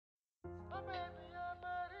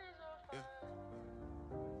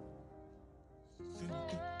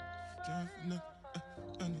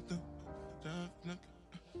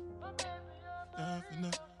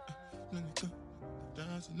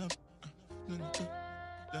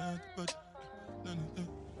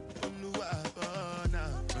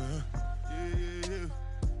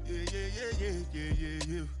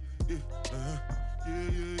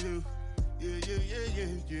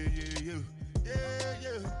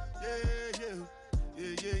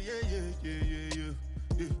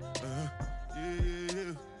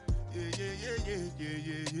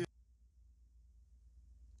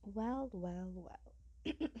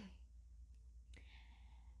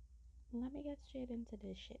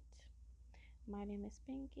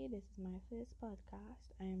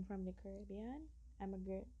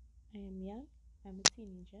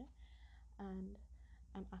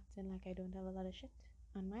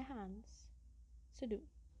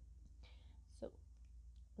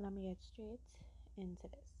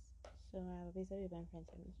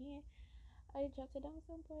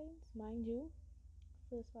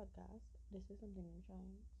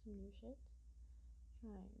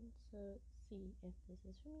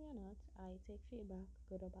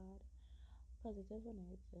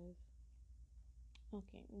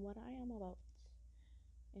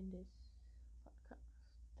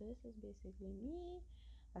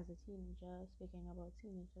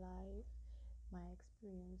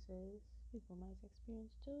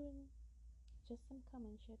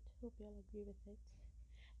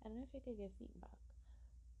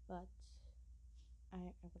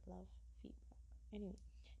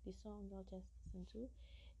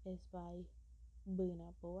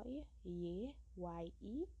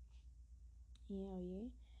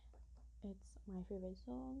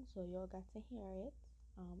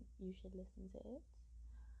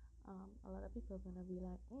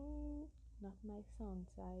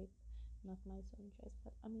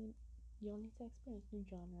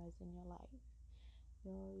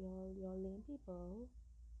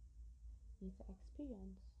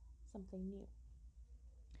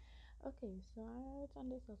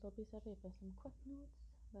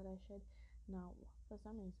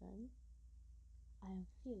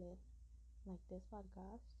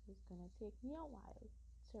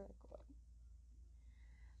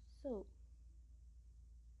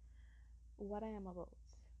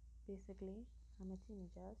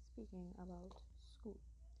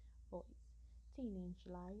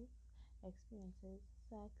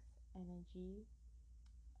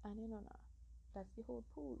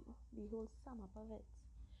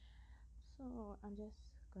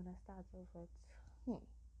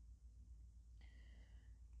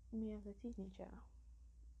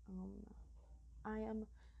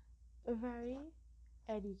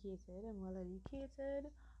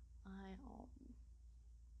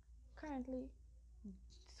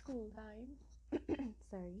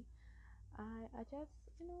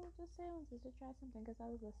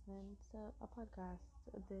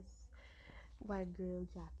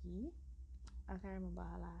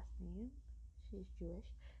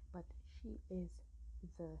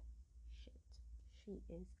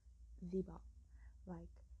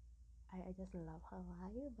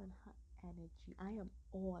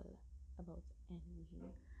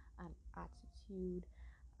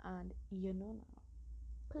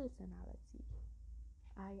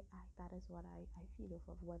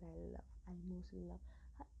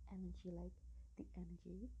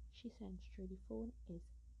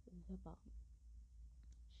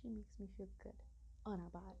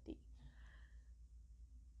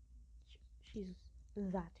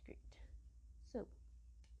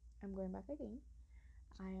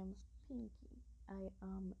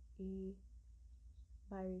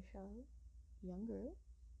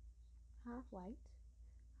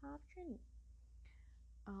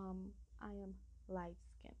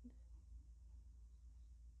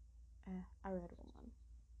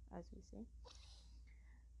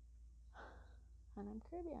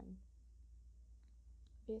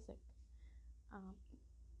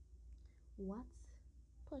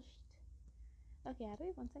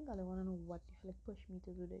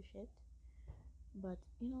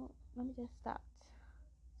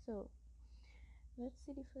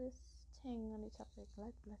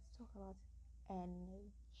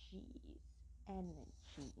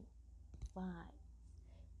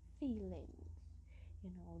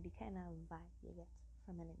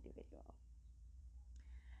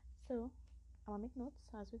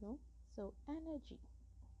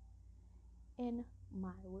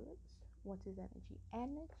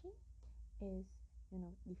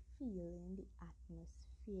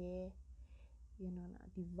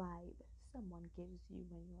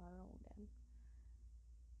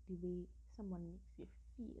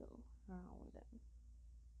feel around them.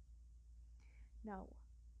 Now,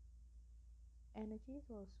 energy is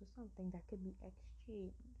also something that can be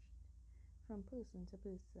exchanged from person to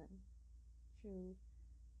person through,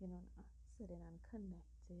 sitting and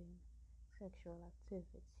connecting, sexual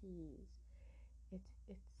activities.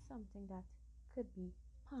 It's something that could be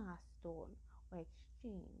passed on or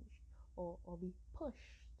exchanged or be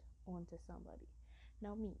pushed onto somebody.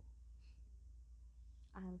 Now, me,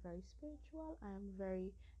 I am very spiritual. I am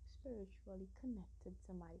very spiritually connected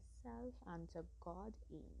to myself and to God.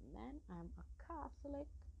 Amen. I'm a Catholic.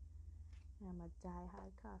 I'm a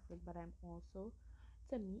die-hard Catholic, but I'm also,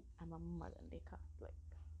 to me, I'm a modern day Catholic.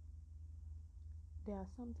 There are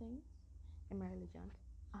some things in my religion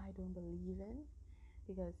I don't believe in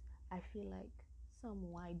because I feel like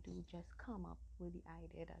some white dude just come up with the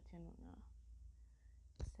idea that no,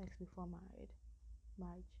 sex before marriage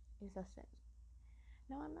is a sin.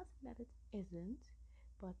 Now I'm not saying that it isn't,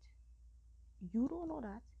 but you don't know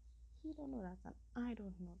that, he don't know that, and I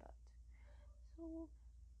don't know that. So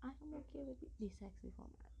I am okay with the sex before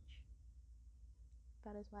marriage.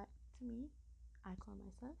 That is why, to me, I call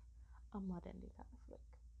myself a modern day Catholic.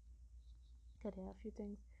 Because there are a few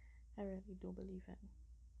things I really do believe in.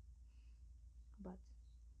 But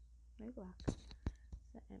let me go back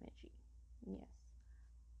to energy. Yes,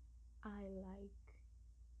 I like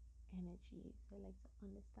energies. I like to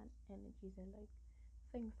understand energies. I like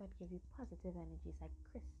things that give you positive energies, like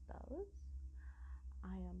crystals.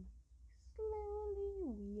 I am slowly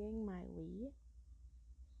weeing my way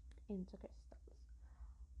into crystals.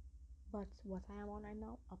 But what I am on right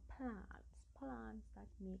now are plants that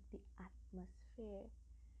make the atmosphere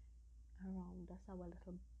around us, our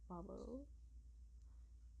little bubble,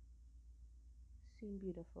 seem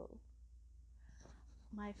beautiful.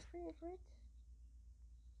 My favorite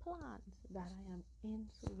plant that I am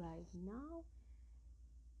into right now,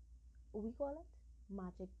 we call it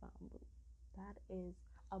magic bamboo. That is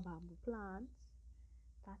a bamboo plant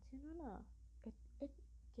that it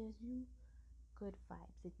gives you good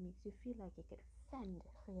vibes. It makes you feel like you could fend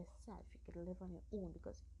for yourself. You could live on your own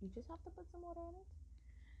because you just have to put some water in it,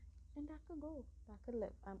 and that could go. That could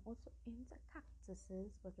live. I'm also into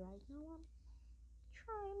cactuses, but right now I'm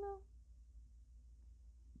trying to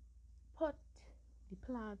put the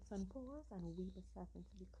plants on pause and weave myself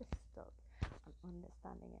into the crystal and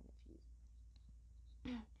understanding energies.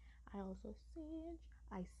 I also sage,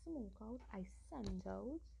 I smoke out, I send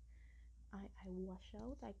out, I wash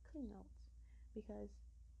out, I clean out because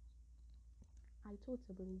I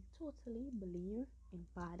totally believe in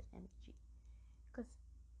bad energy. Because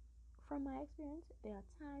from my experience, there are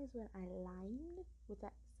times when I lined with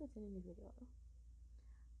a certain individual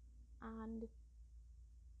and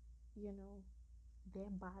their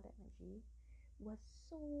bad energy was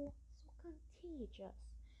so contagious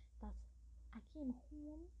that I came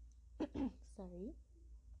home sorry,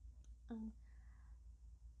 and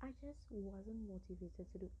I just wasn't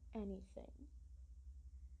motivated to do anything.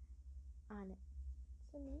 And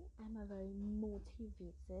to me, I'm a very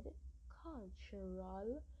motivated,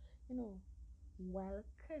 cultural, you know, well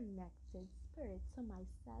connected spirit to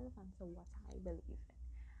myself and to what I believe in.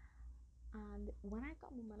 And when I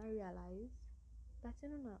come home and I realized that,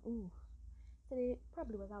 ooh, today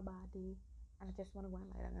probably was a bad day and I just want to go and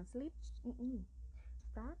lie down and sleep.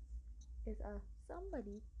 That is a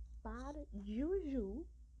somebody bad juju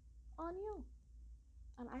on you.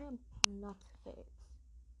 And I am not fit.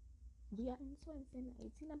 We are influencing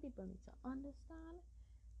 18 and people need to understand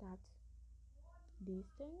that these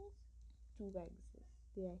things do exist.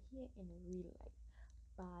 They are here in real life.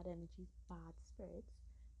 Bad energies, bad spirits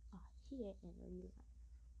are here in real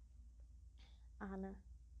life. And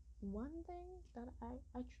one thing that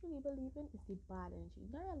I truly believe in is the bad energy,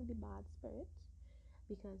 not really the bad spirit,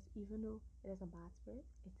 because even though it is a bad spirit,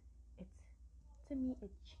 it's to me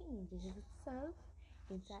it changes itself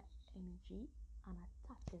into energy and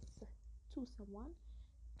attaches to someone.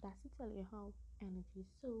 That's to tell you how energy is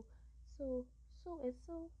so it's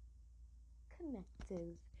so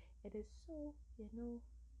connective. It is so it's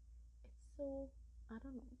so I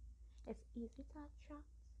don't know. It's easy to attract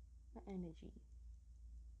the energy.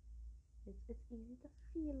 It's easy to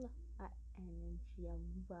feel a energy,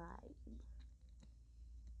 a vibe.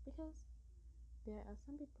 Because there are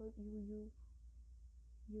some people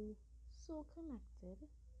you so connected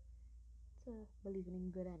to believing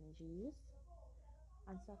in good energies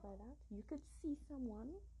and stuff like that. You could see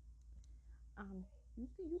someone and you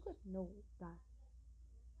could know that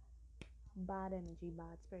bad energy,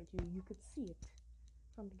 bad spirit. You could see it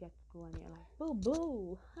from the get go, and you're like, boo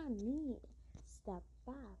boo, honey, step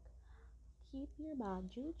back, keep your bad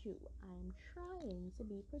juju. I'm trying to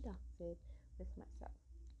be productive with myself.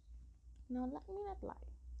 Now, let me not lie.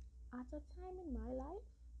 At a time in my life,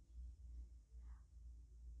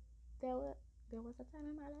 there were there was a time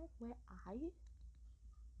in my life where I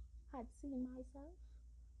had seen myself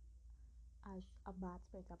as a bad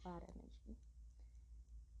spirit, a bad energy.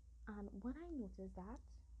 And what I noticed that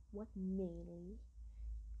what mainly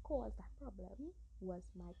caused that problem was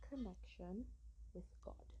my connection with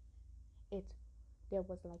God. It there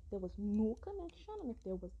was no connection, and if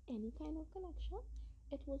there was any kind of connection,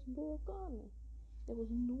 it was broken. There was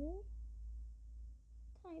no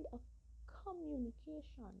kind of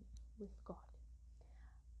communication with God.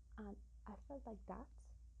 And I felt like that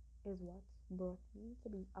is what brought me to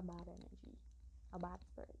be a bad energy, a bad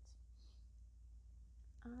spirit.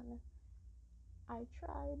 And I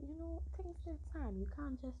tried, things take time. You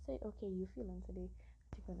can't just say, okay, you're feeling today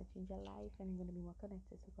that you're going to change your life and you're going to be more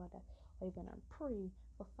connected to God, or you're going to pray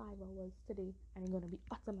for 5 hours today and you're going to be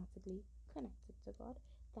automatically connected to God.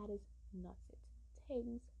 That is not it.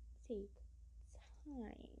 Things take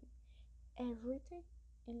time. Everything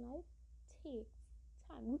in life takes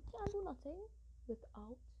time. We can't do nothing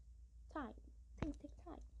without time. Things take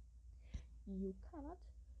time. You cannot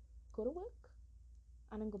go to work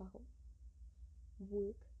and then go back home.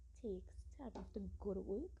 Work takes time. You have to go to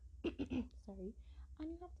work, sorry, and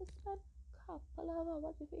you have to spend a couple of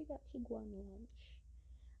hours before you actually go on lunch.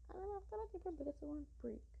 And then after that, you probably get to one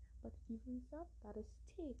break. But even so, that is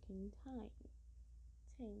taking time.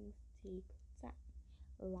 Things take time.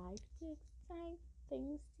 Life takes time.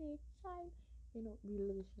 Things take time.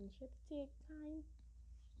 Relationships take time.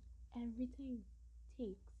 Everything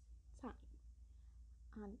takes time.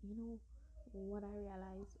 And what I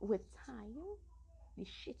realized with time, the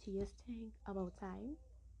shittiest thing about time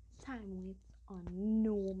waits on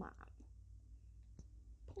no man.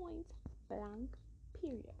 Point blank,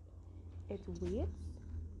 period. It waits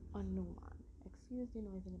on no man. Excuse the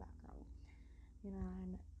noise in the background.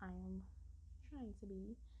 And I am trying to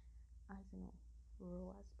be as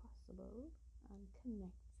raw as possible and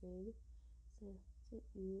connected to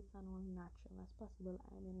earth and all natural as possible.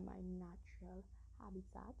 I'm in my natural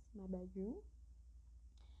habitat, my bedroom,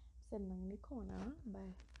 sitting in the corner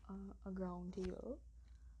by a ground table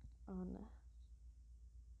on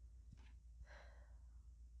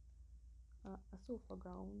a sofa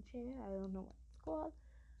ground chair. I don't know what it's called,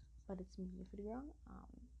 but it's mainly for the ground.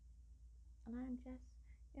 And I'm just,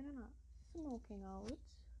 smoking out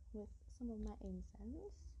with some of my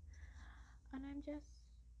incense, and I'm just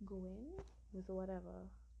going with whatever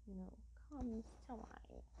comes to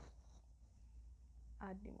mind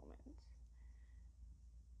at the moment.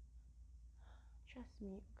 Trust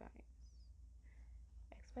me, guys,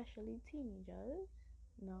 especially teenagers.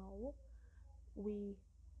 Now we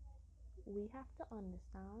have to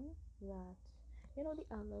understand that the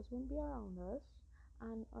elders won't be around us,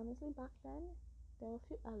 and honestly back then there were a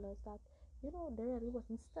few elders that they really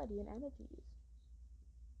wasn't studying energies.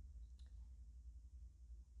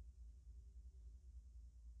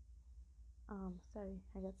 Sorry,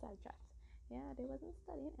 I got sidetracked. Yeah, they wasn't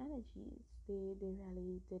studying energies. They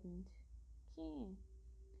really didn't care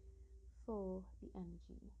for the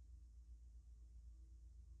energy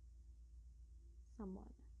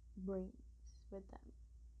someone brings with them.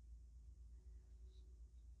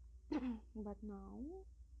 But now,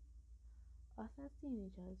 us as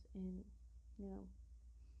teenagers in you know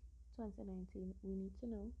 2019, we need to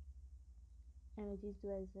know energies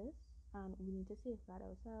do exist, and we need to safeguard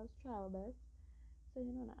ourselves, try our best, so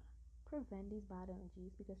now prevent these bad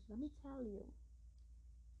energies. Because let me tell you,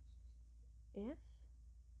 if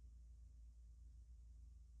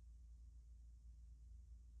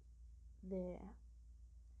the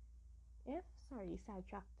if sorry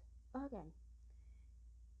sidetracked again,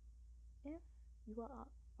 if you are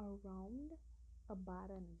around a bad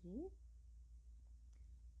energy,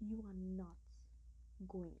 you are not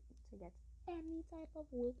going to get any type of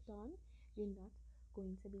work done. You're not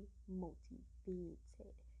going to be motivated.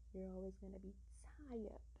 You're always going to be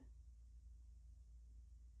tired.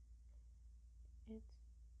 It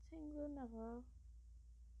things will never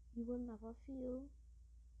You will never feel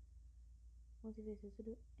motivated to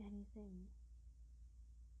do anything.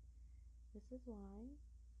 This is why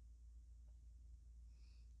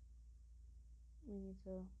we need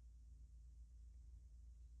to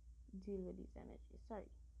deal with these energies.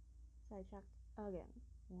 Sorry, sidetracked again.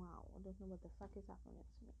 Wow, I don't know what the fuck is happening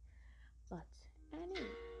to me. But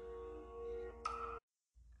anyway,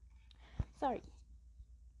 sorry.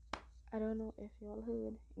 I don't know if y'all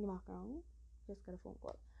heard in the background. Just got a phone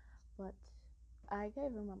call, but I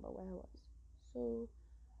can't remember where I was. So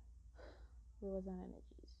we was on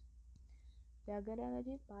energies. There are good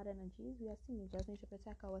energies, bad energies. We as teenagers need to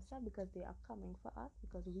protect ourselves because they are coming for us,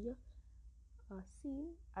 because we are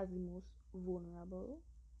seen as the most vulnerable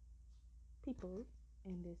people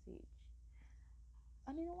in this age.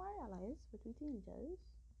 And you know what I realized with we teenagers?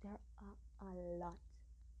 There are a lot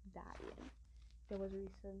dying. There was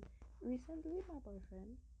recently my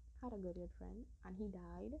boyfriend had a good friend and he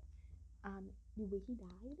died, and the way he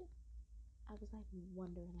died, I was like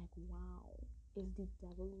wondering like, wow, is the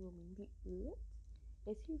devil roaming the earth?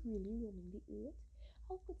 Is he really roaming the earth?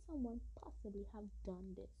 How could someone possibly have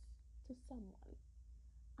done this to someone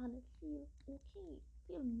and feel okay,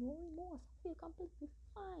 feel no remorse, feel completely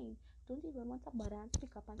fine, don't even want to bother and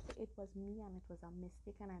speak up and say it was me and it was a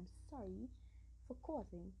mistake and I'm sorry for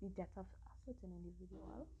causing the death of a certain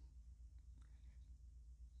individual?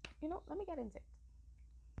 Let me get into it.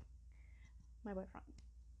 My boyfriend,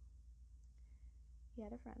 he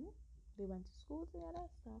had a friend. They went to school together,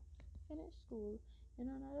 stuff, finished school.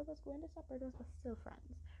 Neither was going to separate us, but still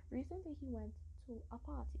friends. Recently, he went to a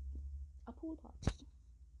party, a pool party.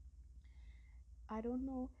 I don't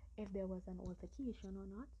know if there was an altercation or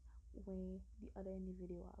not, where the other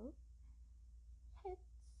individual hit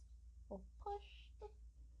or pushed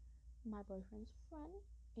my boyfriend's friend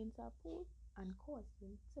into a pool and caused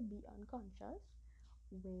him to be unconscious,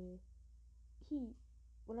 where he,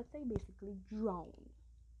 well, let's say basically drowned.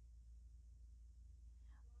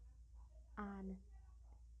 And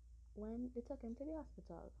when they took him to the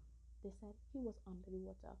hospital, they said he was under the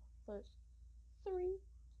water for 3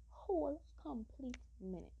 whole complete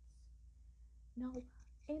minutes. Now,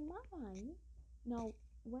 in my mind, now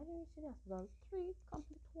when you reach the hospital, 3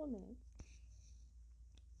 complete whole minutes,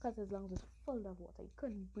 because his lungs was full of water, he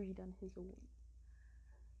couldn't breathe on his own,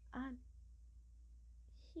 and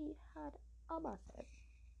he had a burst.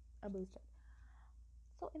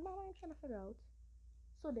 So in my mind, I'm trying to figure out,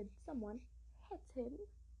 so did someone hit him,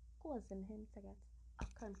 causing him to get a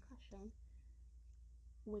concussion?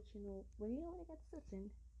 Which when you get certain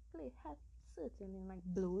play head certain and like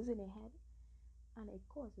blows in the head, and it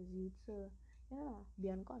causes you to be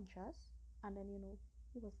unconscious, and then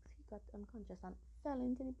he got unconscious and fell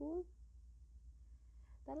into the pool.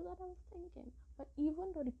 That is what I was thinking. But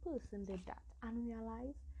even though the person did that and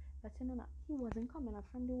realized that he wasn't coming up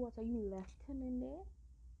from the water, you left him in there,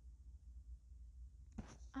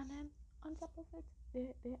 and then on top of it,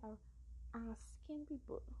 they are asking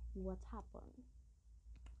people what happened.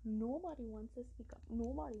 Nobody wants to speak up.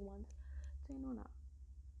 Nobody wants to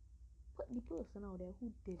put the person out there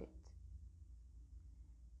who did it.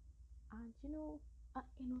 And an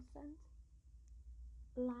innocent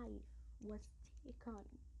life was taken.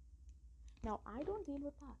 Now I don't deal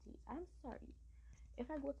with parties. I'm sorry. If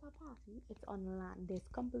I go to a party, it's on land. There's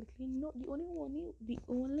completely no the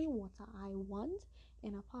only water I want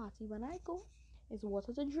in a party when I go is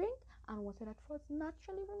water to drink and water that falls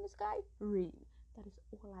naturally from the sky. Rain. That is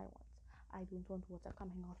all I want. I don't want water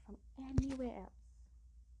coming out from anywhere else.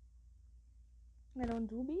 I don't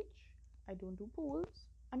do beach. I don't do pools.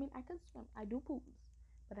 I mean, I can swim. I do pools,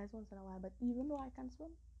 but that's once in a while. But even though I can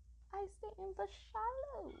swim, I stay in the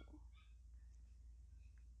shallow.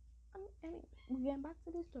 I mean, we get back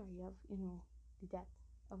to the story of the death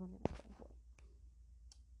of an innocent boy,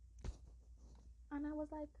 and I was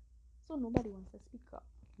like, so nobody wants to speak up.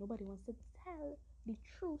 Nobody wants to tell the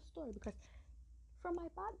true story, because from my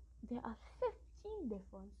part, there are 15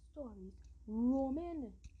 different stories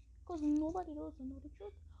roaming, because nobody doesn't know the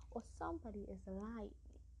truth, or somebody is lying.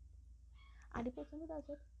 And the person who does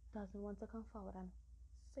it doesn't want to come forward and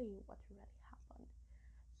say what really happened.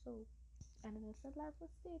 So, an innocent life was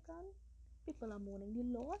taken. People are mourning the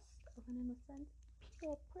loss of an innocent,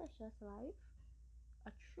 pure, precious life,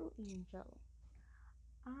 a true angel.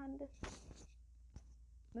 And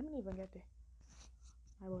let me even get there.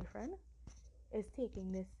 My boyfriend is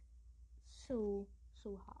taking this so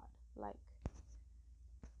hard. Like,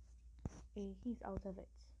 he's out of it,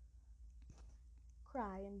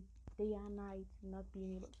 crying day and night, not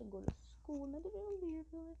being able to go to school, not even being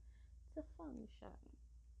able to function.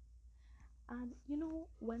 And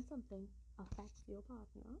when something affects your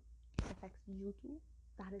partner, it affects you too.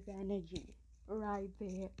 That is energy right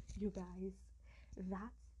there, you guys.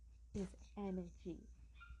 That is energy.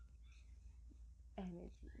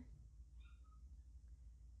 Energy.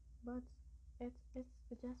 But it's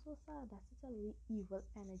just so sad that totally evil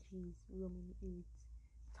energies roaming the earth,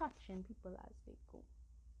 touching people as they go.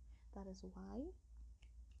 That is why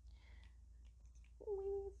we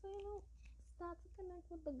need to start to connect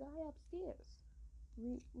with the guy upstairs.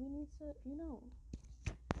 We need to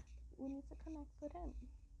we need to connect with him.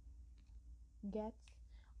 Get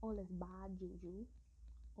all this bad juju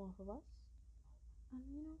off of us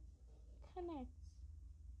and connect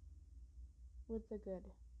with the good.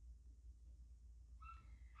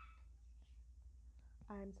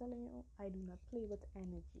 I'm telling you, I do not play with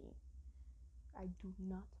energy. I do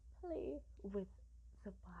not play with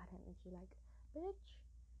the bad energy. Like, bitch,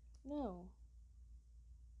 no.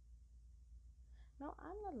 No,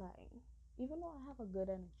 I'm not lying. Even though I have a good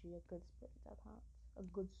energy, a good spirit at heart, a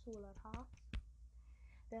good soul at heart,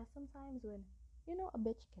 there are some times when, a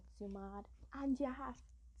bitch gets you mad and you have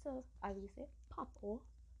to, as we say, pop off.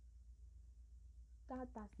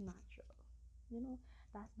 That's natural.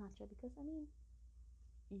 That's natural because,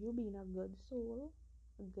 you being a good soul,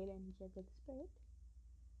 a good energy, a good spirit,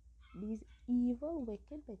 these evil,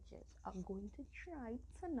 wicked bitches are going to try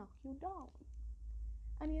to knock you down.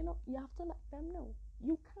 And you have to let them know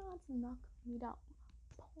you can't knock me down.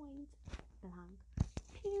 Point blank.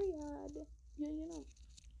 Period. You know,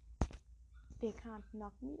 they can't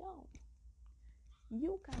knock me down.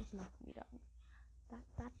 You can't knock me down.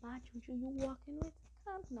 That bad juju you walking with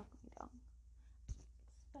can't knock me down.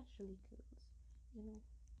 Especially girls.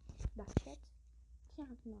 That shit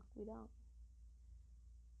can't knock me down.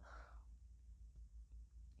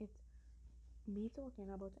 It's me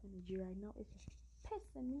talking about energy right now. It's just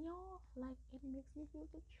pissing me off. Like, it makes me feel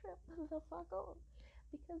to trip the fuck out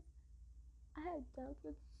because I have dealt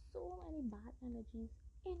with so many bad energies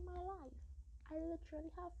in my life. I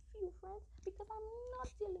literally have few friends because I'm not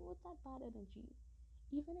dealing with that bad energy.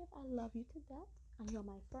 Even if I love you to death and you're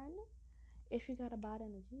my friend, if you got a bad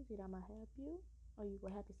energy, either I'ma help you or you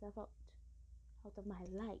will help yourself out of my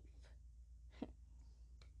life.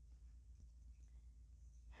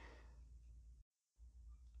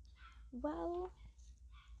 Well,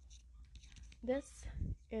 this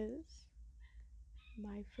is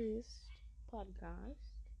my first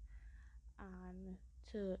podcast, and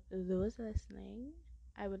to those listening,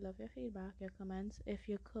 I would love your feedback, your comments. If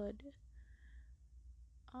you could,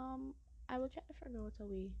 I will try to figure out a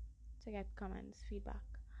way to get comments, feedback.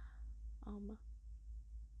 Um,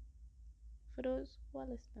 for those who are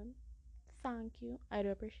listening, thank you. I do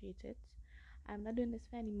appreciate it. I'm not doing this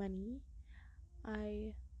for any money.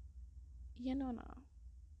 I, now,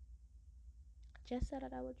 just said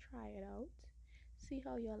that I would try it out, see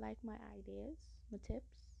how you like my ideas, my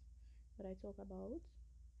tips, what I talk about.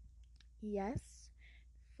 Yes,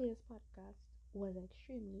 first podcast was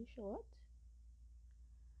extremely short.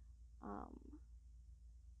 Um,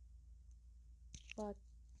 but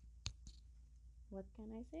what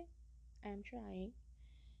can I say? I'm trying.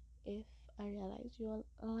 If I realize you all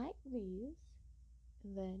like these,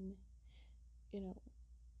 then you know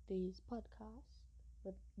these podcasts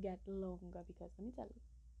would get longer because let me tell you,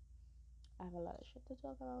 I have a lot of shit to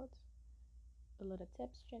talk about, a lot of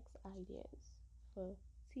tips, tricks, ideas for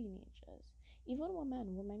teenagers. Even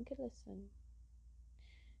women could listen.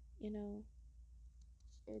 You know,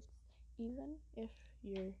 it's even if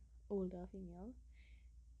you're older female,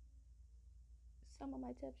 some of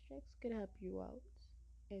my tips, tricks could help you out.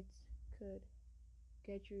 It could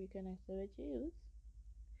get you reconnected with youth.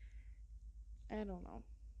 I don't know.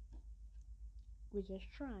 We're just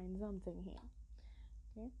trying something here.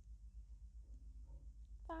 Okay?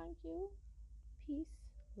 Thank you. Peace,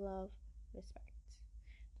 love, respect.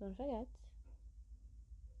 Don't forget,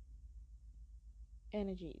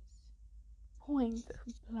 energies. Point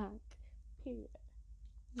blank. Period.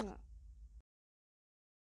 Yeah.